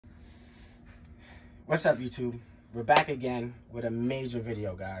What's up, YouTube? We're back again with a major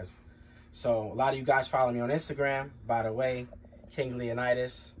video, guys. So a lot of you guys follow me on Instagram. By the way, King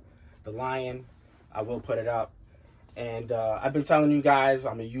Leonidas, the Lion. I will put it up. And I've been telling you guys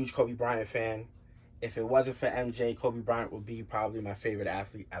I'm a huge Kobe Bryant fan. If it wasn't for MJ, Kobe Bryant would be probably my favorite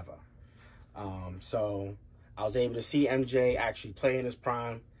athlete ever. So I was able to see MJ actually play in his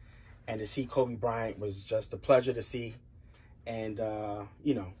prime, and to see Kobe Bryant was just a pleasure to see. And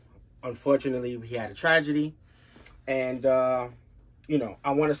you know, unfortunately, he had a tragedy, and you know,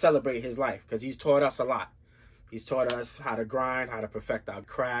 I want to celebrate his life because he's taught us a lot. He's taught us how to grind, how to perfect our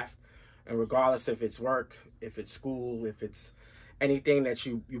craft, and regardless if it's work, if it's school, if it's anything that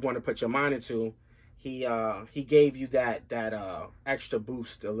you want to put your mind into, he gave you that extra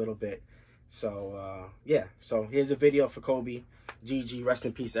boost a little bit. So yeah, so here's a video for Kobe. GG, rest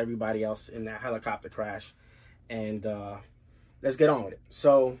in peace everybody else in that helicopter crash, and let's get on with it.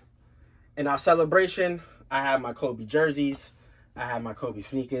 So in our celebration, I have my Kobe jerseys, I have my Kobe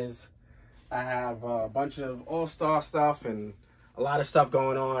sneakers, I have a bunch of all-star stuff and a lot of stuff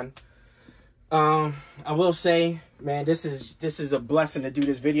going on. I will say, man, this is a blessing to do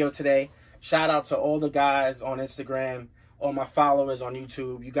this video today. Shout out to all the guys on Instagram, all my followers on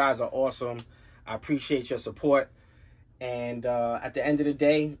YouTube. You guys are awesome. I appreciate your support. And at the end of the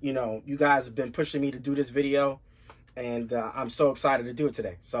day, you know, you guys have been pushing me to do this video, and I'm so excited to do it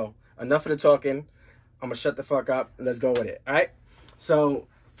today. So enough of the talking. I'm gonna shut the fuck up and let's go with it. All right. So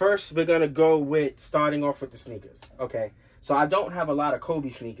first, we're gonna go with starting off with the sneakers. Okay. So I don't have a lot of Kobe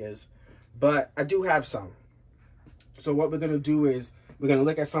sneakers, but I do have some. So what we're gonna do is we're gonna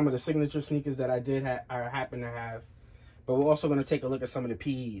look at some of the signature sneakers that I happen to have, but we're also gonna take a look at some of the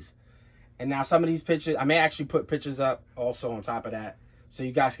PEs. And now some of these pictures, I may actually put pictures up also on top of that, so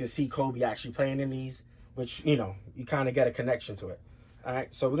you guys can see Kobe actually playing in these, which, you know, you kind of get a connection to it. All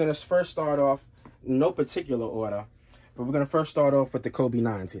right, so we're going to first start off, in no particular order, but we're going to first start off with the Kobe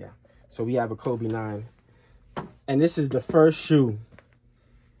 9s here. So we have a Kobe 9, and this is the first shoe.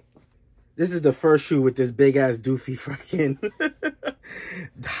 This is the first shoe with this big-ass doofy fucking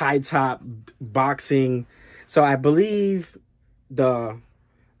high-top boxing. So I believe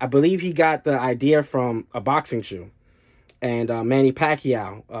he got the idea from a boxing shoe, and Manny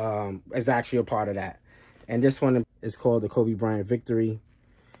Pacquiao is actually a part of that. And this one is called the Kobe Bryant Victory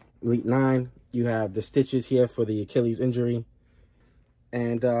Elite 9. You have the stitches here for the Achilles injury,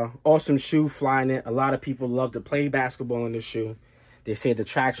 and awesome shoe, flying it. A lot of people love to play basketball in this shoe. They say the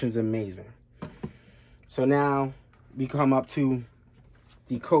traction's amazing. So now we come up to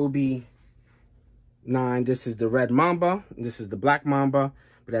the Kobe 9. This is the red Mamba. This is the black Mamba.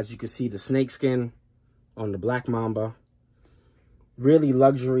 But as you can see, the snake skin on the black Mamba. Really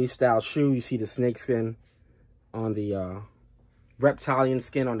luxury style shoe. You see the snake skin on the reptilian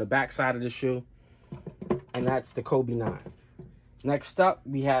skin on the back side of the shoe. And that's the Kobe 9. Next up,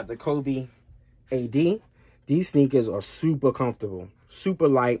 we have the Kobe AD. These sneakers are super comfortable, super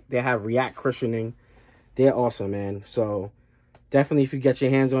light. They have React cushioning. They're awesome, man. So definitely, if you get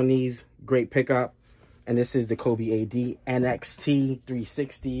your hands on these, great pickup. And this is the Kobe AD NXT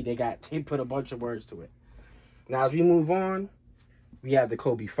 360. They put a bunch of words to it. Now, as we move on, we have the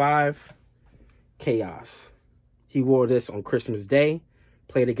Kobe 5 Chaos. He wore this on Christmas Day,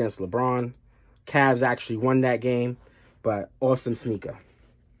 played against LeBron. Cavs actually won that game, but awesome sneaker.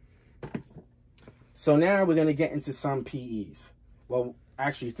 So now we're going to get into some PEs. Well,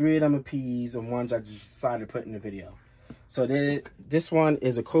 actually, 3 of them are PEs, and ones I just decided to put in the video. So this one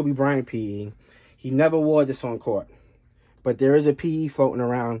is a Kobe Bryant PE. He never wore this on court, but there is a PE floating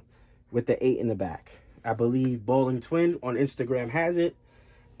around with the 8 in the back. I believe Bowling Twin on Instagram has it.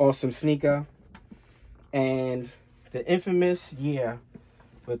 Awesome sneaker. And the infamous year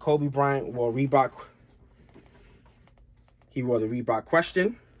when Kobe Bryant wore Reebok, he wore the Reebok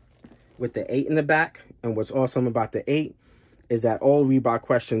Question with the 8 in the back. And what's awesome about the 8 is that all Reebok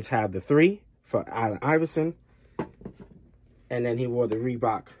Questions have the 3 for Allen Iverson. And then he wore the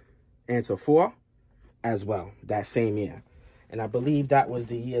Reebok Answer 4 as well that same year. And I believe that was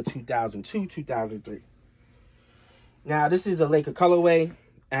the year 2002, 2003. Now, this is a Laker colorway. It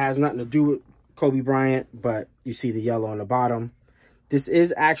has nothing to do with Kobe Bryant, but you see the yellow on the bottom. This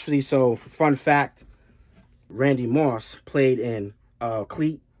is actually, so fun fact, Randy Moss played in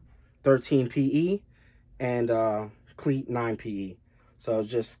Cleat 13 PE and Cleat 9 PE. So it's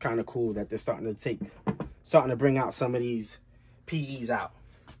just kind of cool that they're starting to bring out some of these PEs out.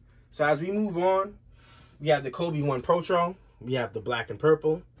 So as we move on, we have the Kobe 1 Protro. We have the black and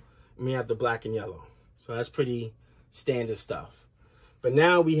purple. And we have the black and yellow. So that's pretty standard stuff. But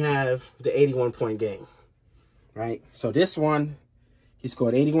now we have the 81-point game, right? So this one, He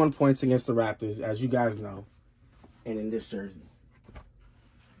scored 81 points against the Raptors, as you guys know, and in this jersey.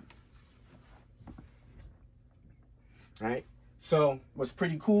 All right. So what's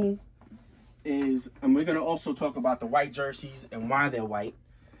pretty cool is, and we're going to also talk about the white jerseys and why they're white.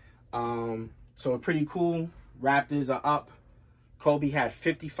 So pretty cool. Raptors are up. Kobe had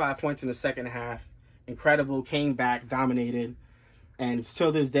 55 points in the second half. Incredible. Came back, dominated. And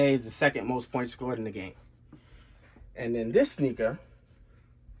till this day is the second most points scored in the game. And then this sneaker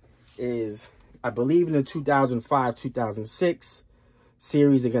is, I believe, in the 2005-2006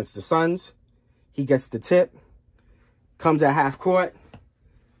 series against the Suns. He gets the tip. Comes at half court.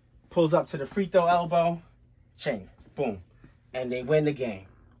 Pulls up to the free throw elbow. Ching. Boom. And they win the game.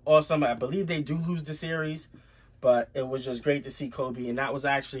 Awesome. I believe they do lose the series, but it was just great to see Kobe. And that was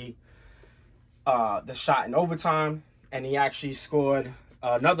actually the shot in overtime. And he actually scored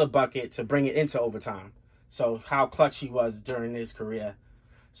another bucket to bring it into overtime. So how clutch he was during his career.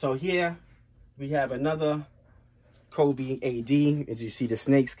 So here we have another Kobe AD, as you see the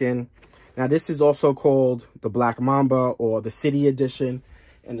snakeskin. Now this is also called the Black Mamba or the City Edition.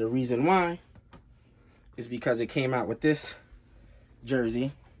 And the reason why is because it came out with this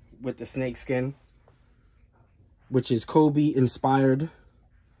jersey with the snakeskin, which is Kobe inspired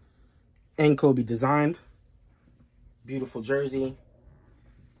and Kobe designed. Beautiful jersey.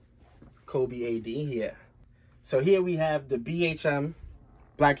 Kobe AD here. So here we have the BHM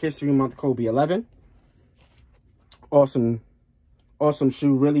Black History Month Kobe 11. Awesome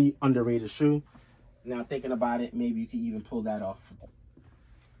shoe, really underrated shoe. Now thinking about it, maybe you could even pull that off.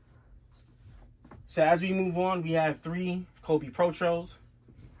 So as we move on, we have 3 Kobe Protros.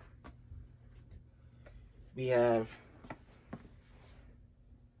 We have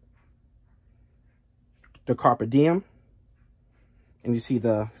the Carpe Diem. And you see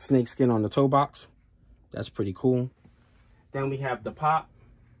the snakeskin on the toe box. That's pretty cool. Then we have the Pop.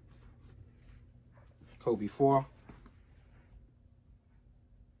 Kobe 4.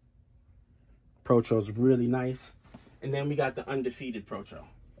 Protro's really nice. And then we got the Undefeated Protro.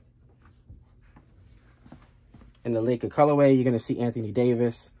 In the Laker colorway, you're going to see Anthony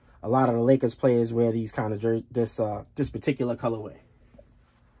Davis. A lot of the Lakers players wear these kind of this particular colorway.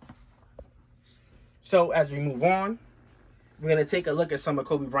 So as we move on, we're going to take a look at some of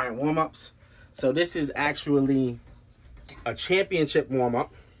Kobe Bryant warm-ups. So this is actually a championship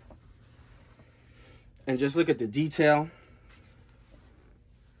warm-up. And just look at the detail.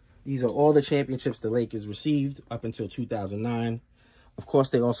 These are all the championships the Lakers received up until 2009. Of course,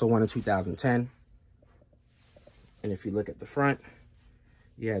 they also won in 2010. And if you look at the front,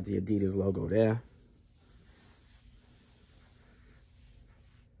 you have the Adidas logo there.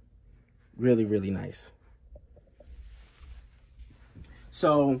 Really, really nice.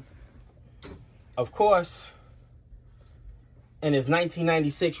 So, of course, in his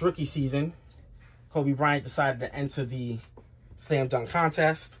 1996 rookie season, Kobe Bryant decided to enter the slam dunk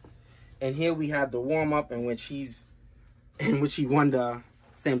contest. And here we have the warm-up in which he won the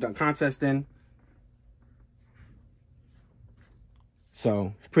slam dunk contest in.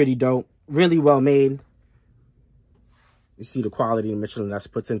 So, pretty dope. Really well made. You see the quality Michelin that's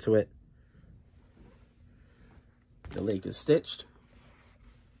puts into it. The Lakers stitched.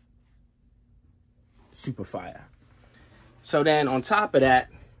 Super fire. So then on top of that,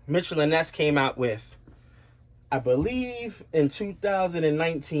 Michelin S came out with, I believe in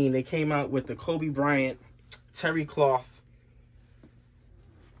 2019, they came out with the Kobe Bryant Terry Cloth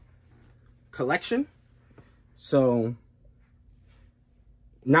Collection. So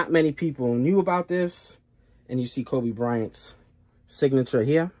not many people knew about this. And you see Kobe Bryant's signature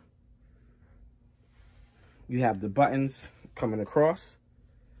here. You have the buttons coming across.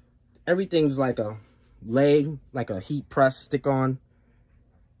 Everything's like a leg, like a heat press stick-on.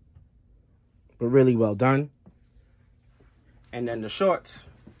 But really well done. And then the shorts.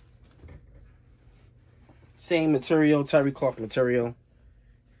 Same material, terry cloth material.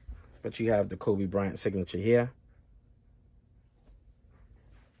 But you have the Kobe Bryant signature here.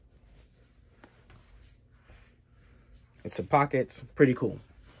 It's a pockets. Pretty cool.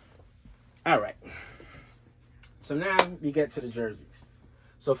 All right. So now we get to the jerseys.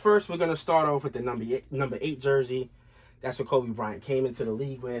 So first we're going to start off with the number 8 jersey. That's what Kobe Bryant came into the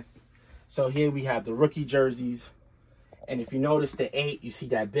league with. So here we have the rookie jerseys. And if you notice the 8, you see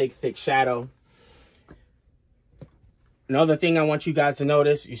that big thick shadow. Another thing I want you guys to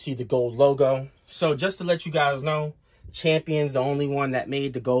notice, you see the gold logo. So just to let you guys know, Champion's the only one that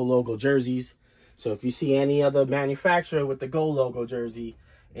made the gold logo jerseys. So if you see any other manufacturer with the gold logo jersey,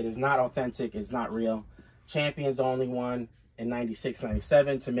 it is not authentic, it's not real. Champion's the only one in 96,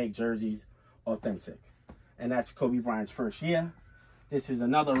 97 to make jerseys authentic. And that's Kobe Bryant's first year. This is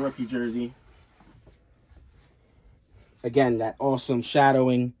another rookie jersey. Again, that awesome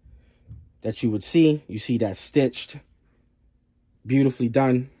shadowing that you would see. You see that stitched. Beautifully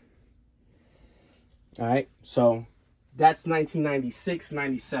done. All right, so that's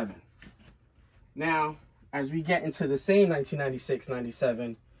 1996-97. Now, as we get into the same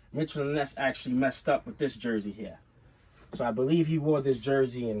 1996-97, Mitchell and Ness actually messed up with this jersey here. So I believe he wore this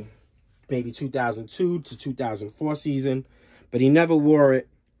jersey in maybe 2002 to 2004 season, but he never wore it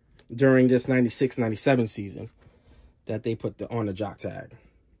during this 96-97 season that they put on the jock tag.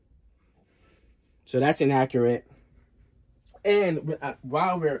 So that's inaccurate. And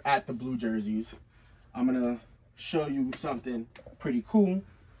while we're at the blue jerseys, I'm going to show you something pretty cool.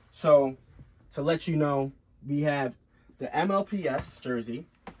 So to let you know, we have the MLPS jersey.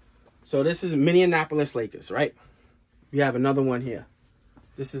 So this is Minneapolis Lakers, right? We have another one here.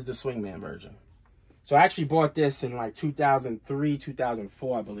 This is the Swingman version. So I actually bought this in like 2003,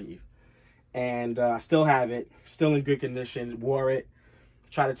 2004, I believe. And I still have it. Still in good condition. Wore it.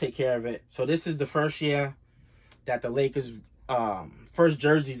 Try to take care of it. So this is the first year that the Lakers, first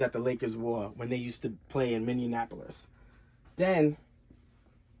jerseys that the Lakers wore when they used to play in Minneapolis. Then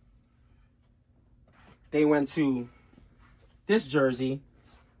they went to this jersey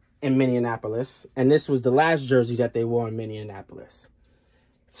in Minneapolis, and this was the last jersey that they wore in Minneapolis.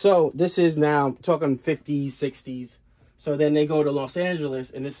 So this is now talking 50s, 60s. So then they go to Los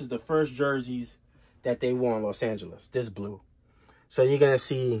Angeles, and this is the first jerseys that they wore in Los Angeles, this blue. So you're going to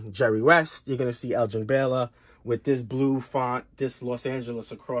see Jerry West, you're going to see Elgin Baylor with this blue font, this Los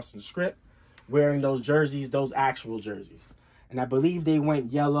Angeles across the script, wearing those jerseys, those actual jerseys. And I believe they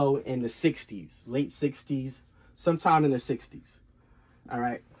went yellow in the 60s, late 60s, sometime in the 60s. All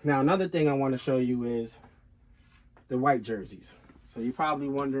right. Now, another thing I want to show you is the white jerseys. So you're probably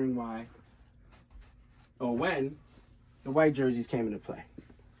wondering why or when the white jerseys came into play.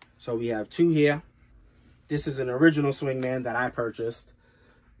 So we have two here. This is an original Swingman that I purchased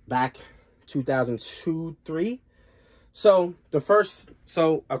back 2002-03. So the first,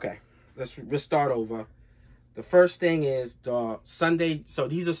 okay, let's start over. The first thing is the Sunday. So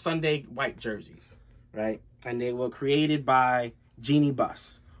these are Sunday white jerseys, right? And they were created by Jeannie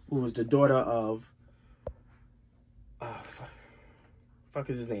Buss, who was the daughter of, fuck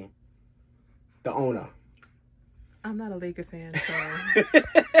is his name? The owner. I'm not a Laker fan, so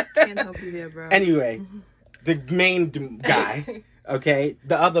can't help you there, bro. Anyway, the main guy, okay?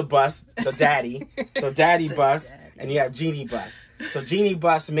 The other Buss, the daddy. So Daddy Buss, and you have Jeannie Buss. So Jeannie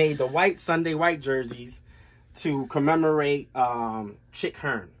Buss made the white Sunday white jerseys to commemorate Chick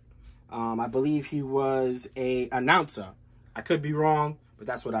Hearn. I believe he was an announcer. I could be wrong, but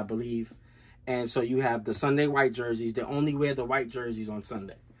that's what I believe. And so you have the Sunday white jerseys. They only wear the white jerseys on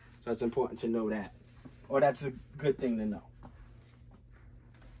Sunday. So it's important to know that. Or that's a good thing to know.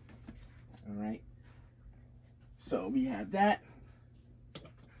 All right. So we have that.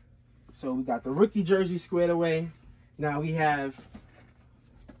 So we got the rookie jersey squared away. Now we have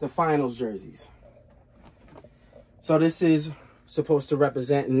the finals jerseys. So this is supposed to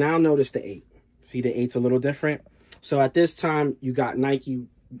represent, now notice the 8. See, the 8's a little different. So at this time, you got Nike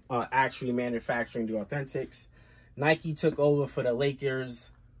actually manufacturing the Authentics. Nike took over for the Lakers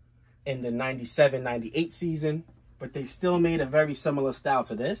in the 97-98 season, but they still made a very similar style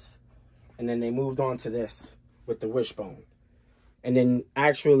to this. And then they moved on to this with the wishbone. And then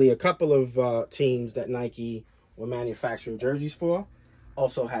actually a couple of teams that Nike were manufacturing jerseys for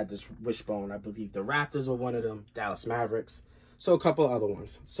also had this wishbone. I believe the Raptors were one of them, Dallas Mavericks. So a couple other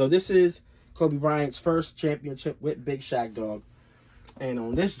ones. So this is Kobe Bryant's first championship with Big Shaq Dog. And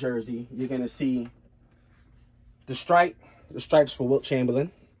on this jersey, you're going to see the stripes for Wilt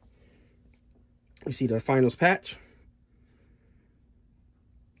Chamberlain. You see the finals patch.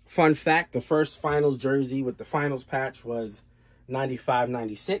 Fun fact, the first finals jersey with the finals patch was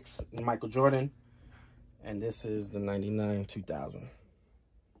 95-96, Michael Jordan. And this is the 99-2000.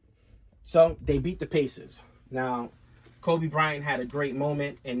 So they beat the Pacers. Now, Kobe Bryant had a great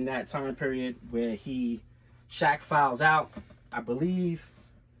moment in that time period where Shaq fouls out, I believe,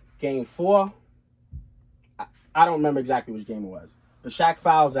 game 4. I don't remember exactly which game it was. But Shaq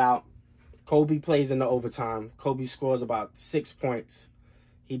fouls out. Kobe plays in the overtime. Kobe scores about 6 points.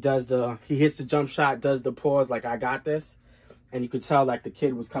 He hits the jump shot, does the pause like, I got this. And you could tell like the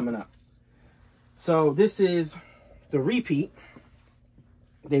kid was coming up. So this is the repeat.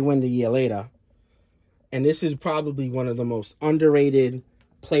 They win the year later. And this is probably one of the most underrated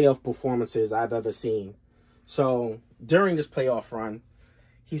playoff performances I've ever seen. So during this playoff run,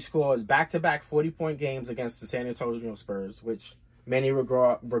 he scores back-to-back 40-point games against the San Antonio Spurs, which many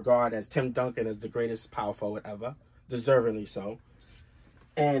regard as Tim Duncan as the greatest power forward ever, deservingly so.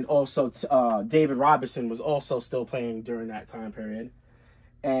 And also David Robinson was also still playing during that time period.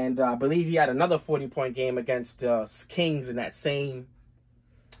 And I believe he had another 40-point game against the Kings in that same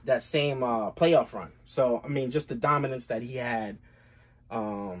playoff run. So, I mean, just the dominance that he had,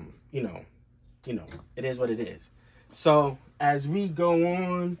 you know, it is what it is. So, as we go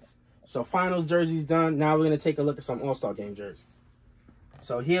on, so finals jerseys done. Now we're going to take a look at some All-Star Game jerseys.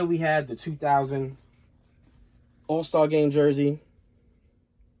 So, here we have the 2000 All-Star Game jersey.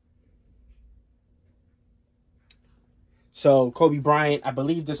 So, Kobe Bryant, I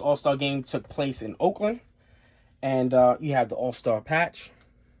believe this All-Star Game took place in Oakland. And you have the All-Star patch.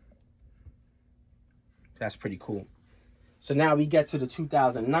 That's pretty cool. So now we get to the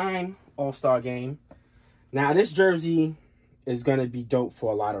 2009 All-Star Game. Now this jersey is going to be dope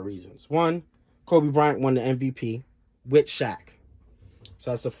for a lot of reasons. One, Kobe Bryant won the MVP with Shaq. So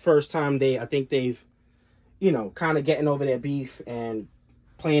that's the first time I think they've, you know, kind of getting over their beef and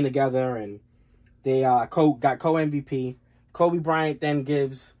playing together. And they got co-MVP. Kobe Bryant then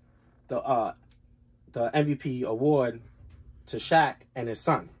gives the MVP award to Shaq and his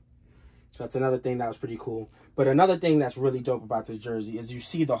son. So that's another thing that was pretty cool. But another thing that's really dope about this jersey is you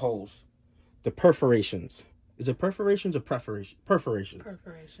see the holes, the perforations. Is it perforations or perforations?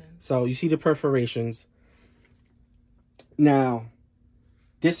 Perforations. So you see the perforations. Now,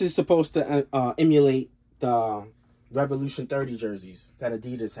 this is supposed to emulate the Revolution 30 jerseys that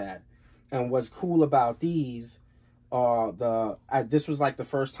Adidas had. And what's cool about these are this was like the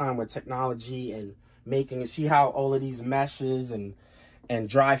first time with technology and making, see how all of these meshes and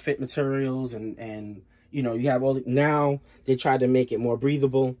dry fit materials and you know, you have all now they tried to make it more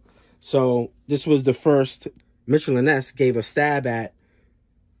breathable. So this was the first Mitchell & Ness gave a stab at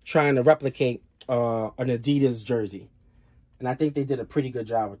trying to replicate an Adidas jersey. And I think they did a pretty good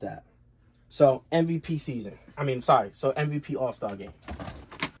job with that. So MVP season. So MVP All-Star Game.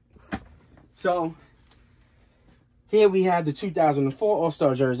 So here we have the 2004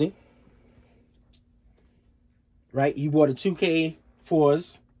 All-Star jersey. Right? He wore the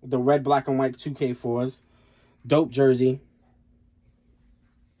 2K4s, the red, black, and white 2K4s. Dope jersey.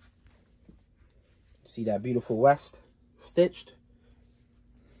 See that beautiful West stitched.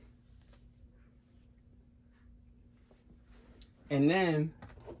 And then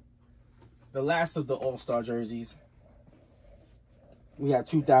the last of the All-Star jerseys, we have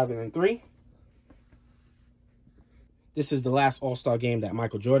 2003. This is the last All-Star game that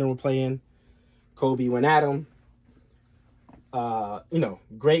Michael Jordan will play in. Kobe went at him. You know,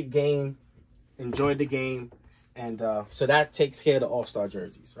 great game. Enjoyed the game. And so that takes care of the All-Star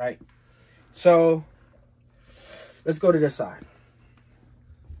jerseys, right? So let's go to this side.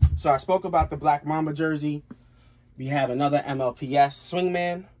 So I spoke about the Black Mamba jersey. We have another MLPS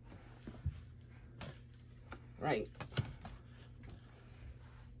Swingman. Right.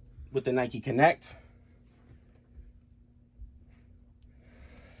 With the Nike Connect.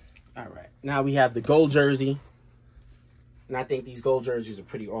 All right. Now we have the gold jersey. And I think these gold jerseys are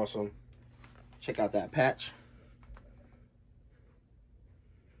pretty awesome. Check out that patch.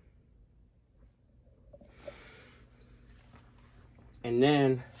 And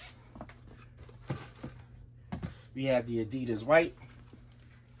then we have the Adidas white.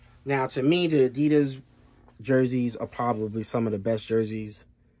 Now, to me, the Adidas jerseys are probably some of the best jerseys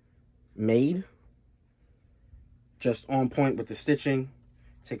made. Just on point with the stitching.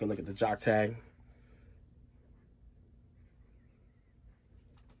 Take a look at the jock tag.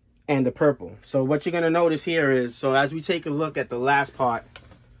 And the purple. So what you're going to notice here is, so as we take a look at the last part,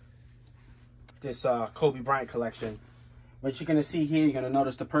 this Kobe Bryant collection, what you're going to see here, you're going to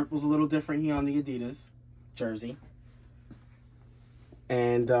notice the purple's a little different here on the Adidas jersey.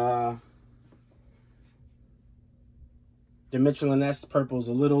 And the Mitchell & Ness purple's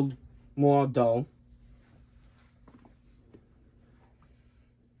a little more dull.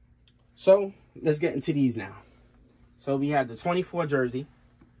 So let's get into these now. So we have the 24 jersey.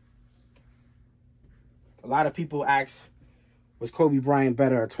 A lot of people ask, was Kobe Bryant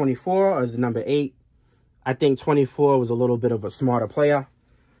better at 24 or is it number 8? I think 24 was a little bit of a smarter player.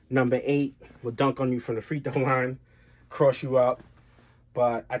 Number 8 would dunk on you from the free throw line, cross you up.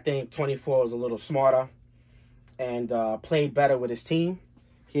 But I think 24 was a little smarter and played better with his team.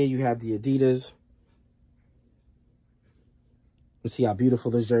 Here you have the Adidas. You see how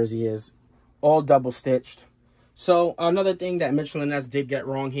beautiful this jersey is. All double stitched. So another thing that Mitchell & Ness did get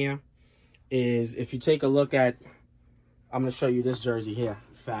wrong here is if you take a look at, I'm going to show you this jersey here,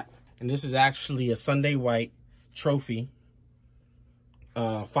 fat. And this is actually a Sunday White trophy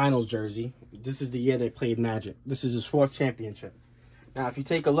finals jersey. This is the year they played Magic. This is his 4th championship. Now, if you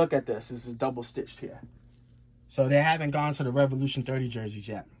take a look at this, this is double stitched here. So they haven't gone to the Revolution 30 jerseys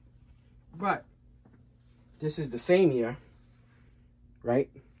yet. But this is the same year, right?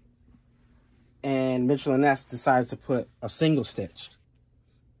 And Mitchell & Ness decides to put a single stitch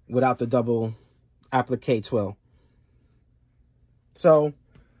without the double applique twill. So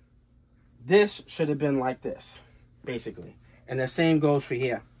this should have been like this, basically. And the same goes for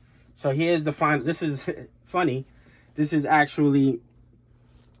here. So here's the final. This is funny. This is actually,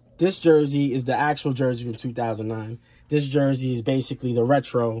 this jersey is the actual jersey from 2009. This jersey is basically the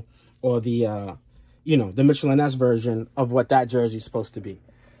retro, or the, you know, the Mitchell & Ness version of what that jersey is supposed to be.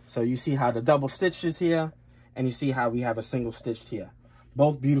 So you see how the double stitch is here, and you see how we have a single stitched here.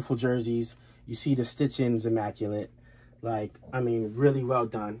 Both beautiful jerseys. You see the stitching's immaculate. Like, I mean, really well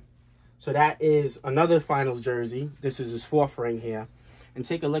done. So that is another finals jersey. This is his 4th ring here. And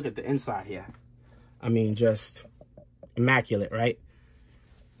take a look at the inside here. I mean, just immaculate, right?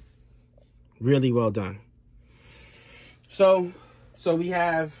 Really well done. So we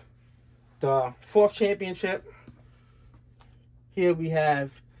have the 4th championship. Here we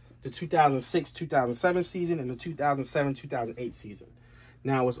have the 2006-2007 season and the 2007-2008 season.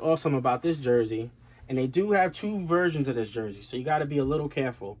 Now, what's awesome about this jersey, and they do have 2 versions of this jersey, so you got to be a little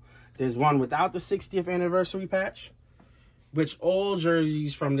careful. There's one without the 60th anniversary patch, which all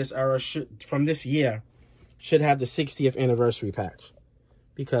jerseys from this era, from this year, should have the 60th anniversary patch,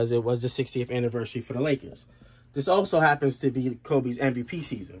 because it was the 60th anniversary for the Lakers. This also happens to be Kobe's MVP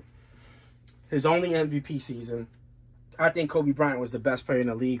season. His only MVP season. I think Kobe Bryant was the best player in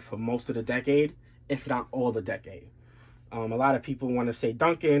the league for most of the decade, if not all the decade. A lot of people want to say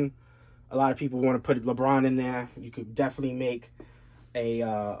Duncan. A lot of people want to put LeBron in there. You could definitely make what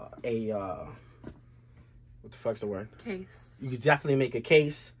the fuck's the word? Case. You could definitely make a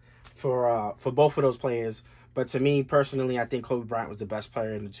case for both of those players. But to me personally, I think Kobe Bryant was the best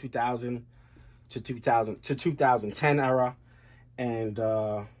player in the 2000 to 2010 era, and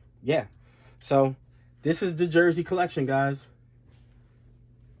yeah. So this is the jersey collection, guys.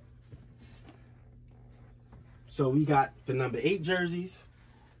 So we got the number 8 jerseys.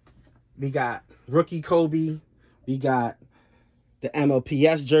 We got rookie Kobe. We got the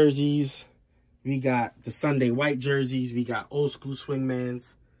MLPS jerseys. We got the Sunday white jerseys. We got old school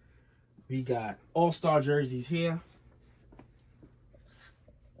swingmans. We got all-star jerseys here.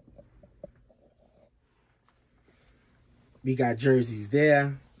 We got jerseys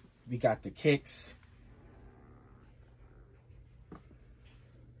there. We got the kicks.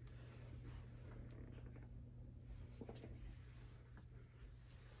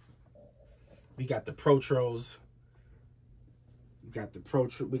 We got the Protros. We got the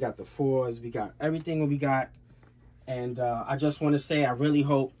we got the 4s. We got everything we got. And I just want to say, I really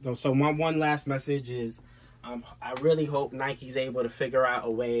hope, so my one last message is, I really hope Nike's able to figure out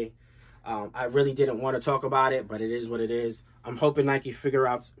a way. I really didn't want to talk about it, but it is what it is. I'm hoping Nike can figure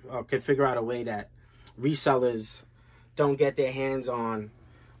out a way that resellers don't get their hands on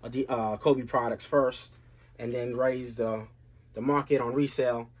the Kobe products first, and then raise the market on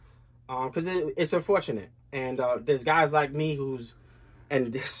resale, because it's unfortunate. And there's guys like me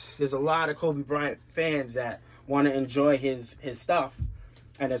there's a lot of Kobe Bryant fans that want to enjoy his stuff,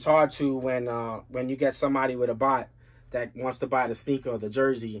 and it's hard to when you get somebody with a bot that wants to buy the sneaker or the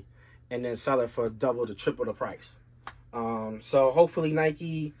jersey and then sell it for double to triple the price. So hopefully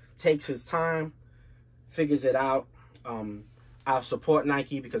Nike takes his time, figures it out. I'll support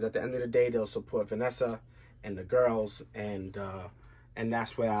Nike, because at the end of the day, they'll support Vanessa and the girls, and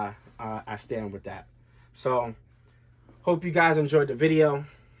that's where I stand with that. So hope you guys enjoyed the video.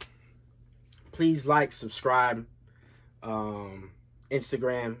 Please like, subscribe,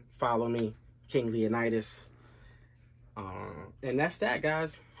 Instagram, follow me, King Leonidas. And that's that,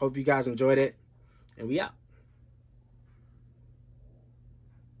 guys. Hope you guys enjoyed it, and we out.